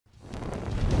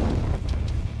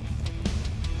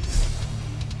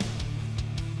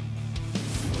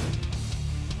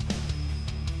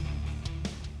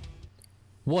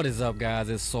What is up, guys?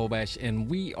 It's Solbash, and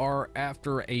we are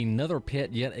after another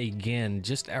pet yet again.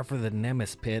 Just after the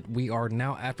Nemesis pet, we are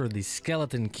now after the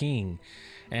Skeleton King,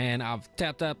 and I've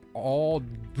tapped up all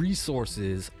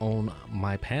resources on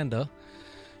my panda.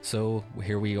 So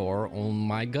here we are on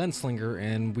my gunslinger,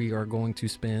 and we are going to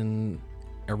spend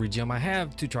every gem I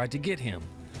have to try to get him,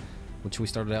 which we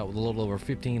started out with a little over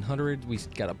 1500. We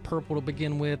got a purple to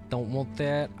begin with. Don't want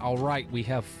that. All right, we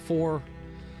have 4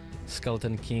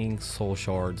 Skeleton King soul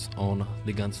shards on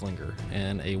the gunslinger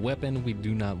and a weapon we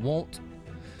do not want.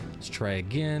 Let's try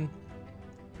again,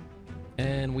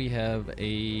 and we have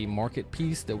a market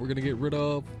piece that we're gonna get rid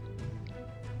of.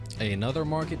 Another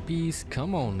market piece.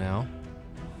 Come on now,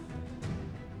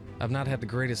 I've not had the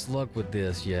greatest luck with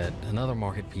this yet. Another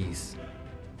market piece,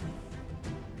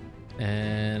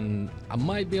 and I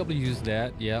might be able to use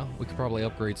that. Yeah, we could probably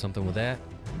upgrade something with that.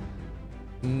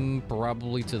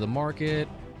 Probably to the market.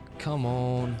 Come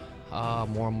on.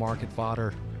 More market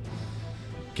fodder.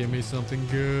 Give me something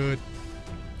good.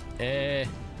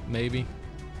 Maybe.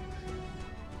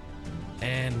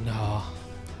 And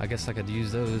I guess I could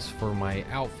use those for my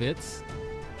outfits.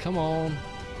 Come on.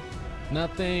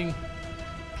 Nothing.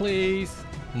 Please.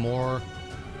 More.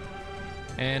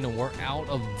 And we're out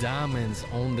of diamonds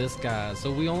on this guy.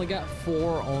 So we only got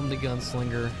 4 on the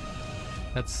gunslinger.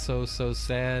 That's so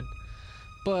sad.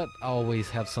 But I always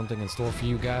have something in store for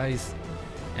you guys.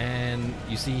 And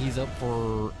you see he's up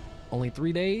for only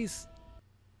 3 days.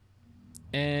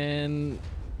 And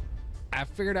I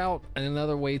figured out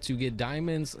another way to get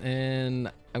diamonds,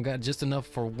 and I've got just enough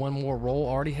for one more roll.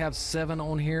 I already have 7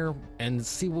 on here, and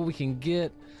see what we can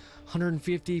get.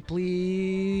 150,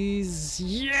 please.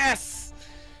 Yes!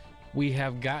 We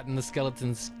have gotten the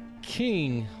Skeleton's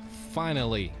King,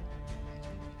 finally.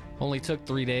 Only took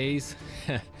 3 days.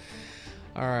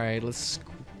 All right, let's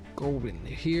go in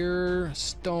here.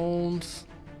 Stones.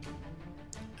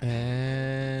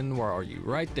 And where are you?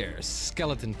 Right there.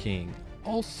 Skeleton King.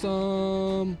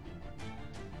 Awesome.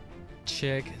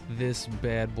 Check this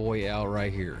bad boy out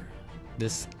right here.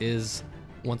 This is,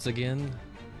 once again,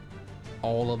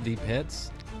 all of the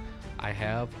pets I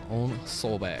have on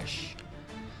Solbash.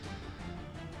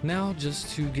 Now,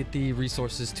 just to get the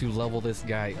resources to level this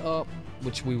guy up,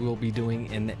 which we will be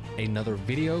doing in another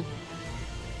video.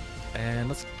 And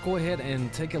let's go ahead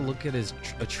and take a look at his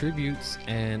attributes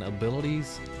and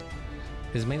abilities.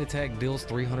 His main attack deals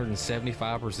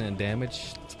 375%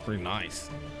 damage. It's pretty nice.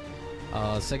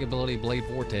 Second ability, Blade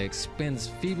Vortex, spins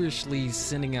feverishly,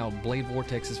 sending out blade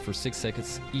vortexes for 6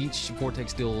 seconds. Each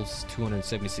vortex deals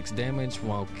 276 damage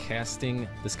while casting.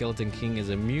 The Skeleton King is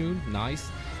immune. Nice.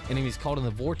 Enemies caught in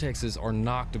the vortexes are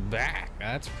knocked back.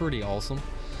 That's pretty awesome.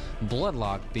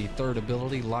 Bloodlock, the third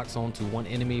ability, locks onto one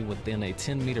enemy within a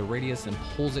 10-meter radius and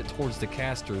pulls it towards the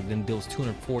caster, then deals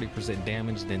 240%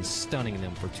 damage, then stunning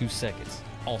them for 2 seconds.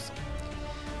 Awesome.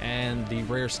 And the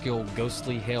rare skill,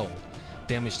 Ghostly Hell,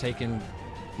 damage taken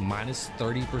minus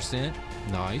 30%.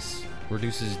 Nice.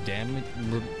 Reduces damage,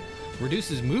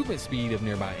 reduces movement speed of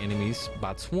nearby enemies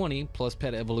by 20 plus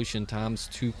pet evolution times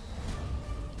 2,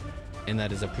 and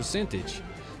that is a percentage.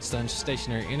 Stuns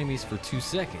stationary enemies for 2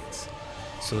 seconds.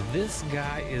 So this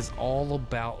guy is all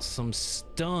about some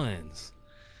stuns.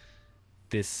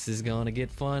 This is gonna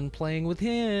get fun playing with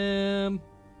him.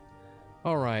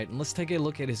 All right, and let's take a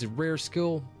look at his rare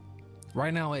skill.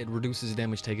 Right now it reduces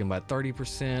damage taken by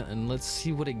 30%, and let's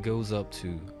see what it goes up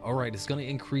to. All right, it's gonna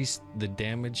increase the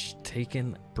damage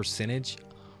taken percentage.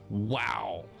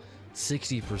 Wow,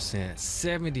 60%,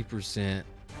 70%,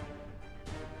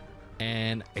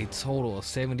 and a total of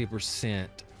 70%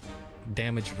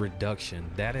 damage reduction.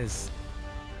 That is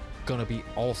gonna be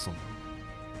awesome.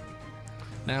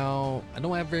 Now, I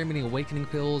don't have very many awakening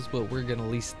pills, but we're gonna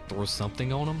at least throw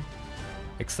something on them,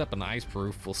 except an ice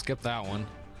proof. We'll skip that one.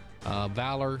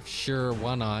 Valor, sure,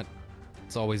 why not?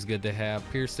 It's always good to have.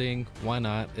 Piercing, why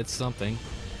not? It's something.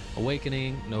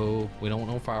 Awakening, no, we don't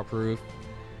want no fireproof.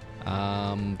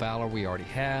 Valor, we already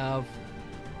have.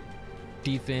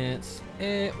 Defense,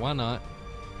 why not?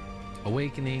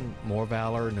 Awakening, more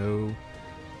valor, no.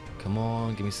 Come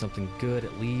on, give me something good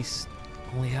at least.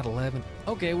 Only had 11.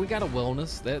 Okay, we got a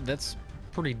wellness. That's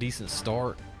pretty decent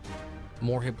start.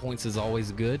 More hit points is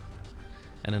always good.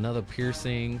 And another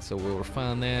piercing, so we'll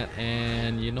refine that.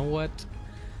 And you know what?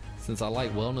 Since I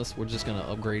like wellness, we're just gonna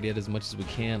upgrade it as much as we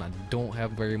can. I don't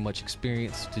have very much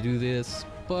experience to do this,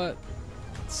 but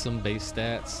some base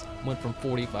stats went from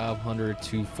 4,500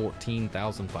 to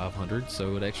 14,500,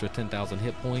 so an extra 10,000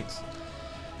 hit points,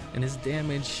 and his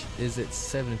damage is at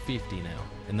 750 now,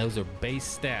 and those are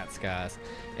base stats, guys.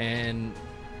 And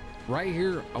right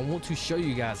here I want to show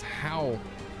you guys how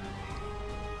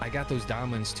I got those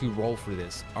diamonds to roll for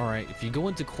this. All right, if you go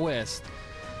into quest,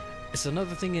 it's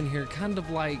another thing in here, kind of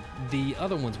like the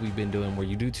other ones we've been doing where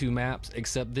you do 2 maps,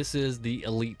 except this is the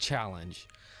Elite Challenge.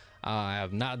 I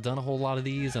have not done a whole lot of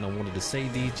these, and I wanted to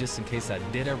save these just in case I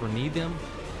did ever need them,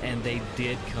 and they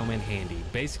did come in handy.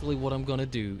 Basically what I'm gonna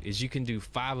do is you can do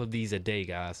 5 of these a day,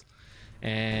 guys,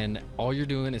 and all you're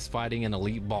doing is fighting an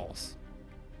elite boss.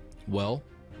 Well,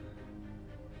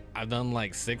 I've done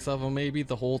like 6 of them maybe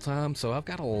the whole time, so I've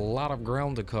got a lot of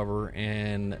ground to cover,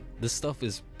 and this stuff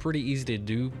is pretty easy to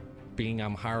do being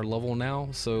I'm higher level now,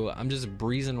 so I'm just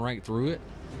breezing right through it.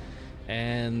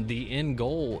 And the end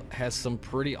goal has some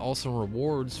pretty awesome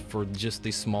rewards for just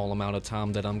the small amount of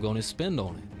time that I'm going to spend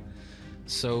on it.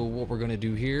 So what we're going to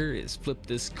do here is flip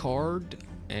this card,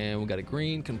 and we got a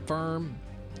green, confirm.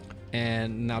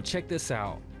 And now check this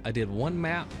out. I did 1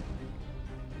 map,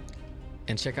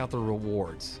 and check out the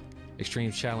rewards.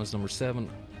 Extreme challenge number 7,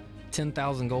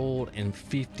 10,000 gold and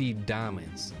 50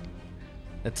 diamonds.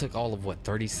 That took all of what,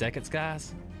 30 seconds,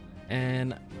 guys?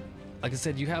 And like I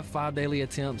said, you have 5 daily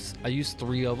attempts. I used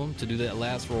 3 of them to do that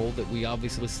last roll that we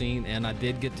obviously seen, and I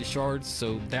did get the shards,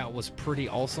 so that was pretty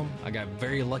awesome. I got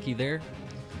very lucky there.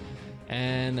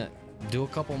 And do a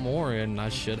couple more and I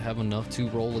should have enough to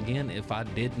roll again if I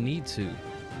did need to.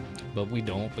 But we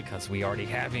don't, because we already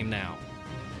have him now.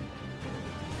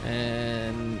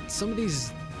 And some of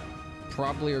these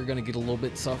probably are gonna get a little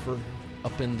bit tougher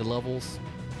up in the levels,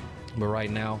 but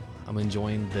right now I'm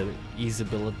enjoying the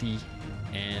easeability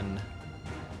and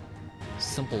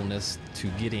simpleness to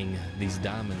getting these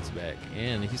diamonds back.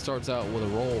 And he starts out with a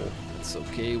roll. It's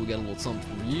okay, we got a little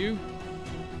something for you,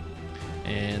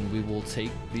 and we will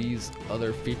take these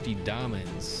other 50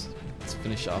 diamonds. Let's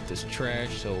finish off this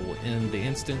trash, so we'll end the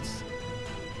instance.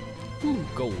 Ooh,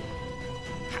 gold.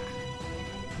 Ha.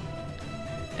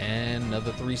 And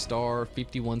another 3-star,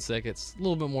 51 seconds. A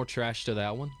little bit more trash to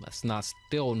that one. That's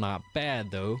still not bad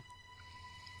though.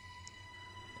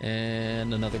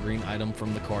 And another green item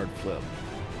from the card flip.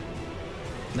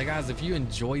 Now guys, if you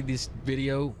enjoyed this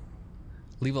video,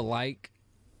 leave a like,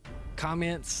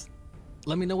 comments,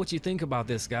 let me know what you think about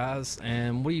this, guys,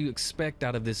 and what do you expect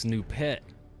out of this new pet.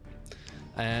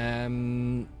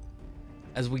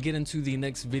 As we get into the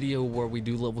next video where we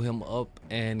do level him up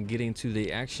and get into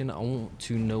the action, I want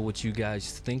to know what you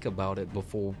guys think about it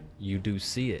before you do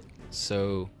see it.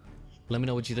 So let me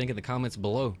know what you think in the comments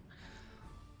below.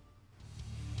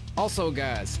 Also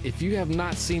guys, if you have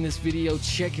not seen this video,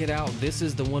 check it out. This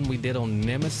is the one we did on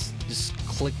Nemesis. Just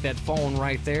click that phone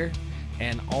right there,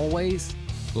 and always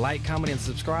like, comment, and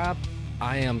subscribe.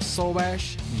 I am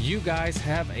Solbash. You guys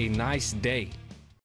have a nice day.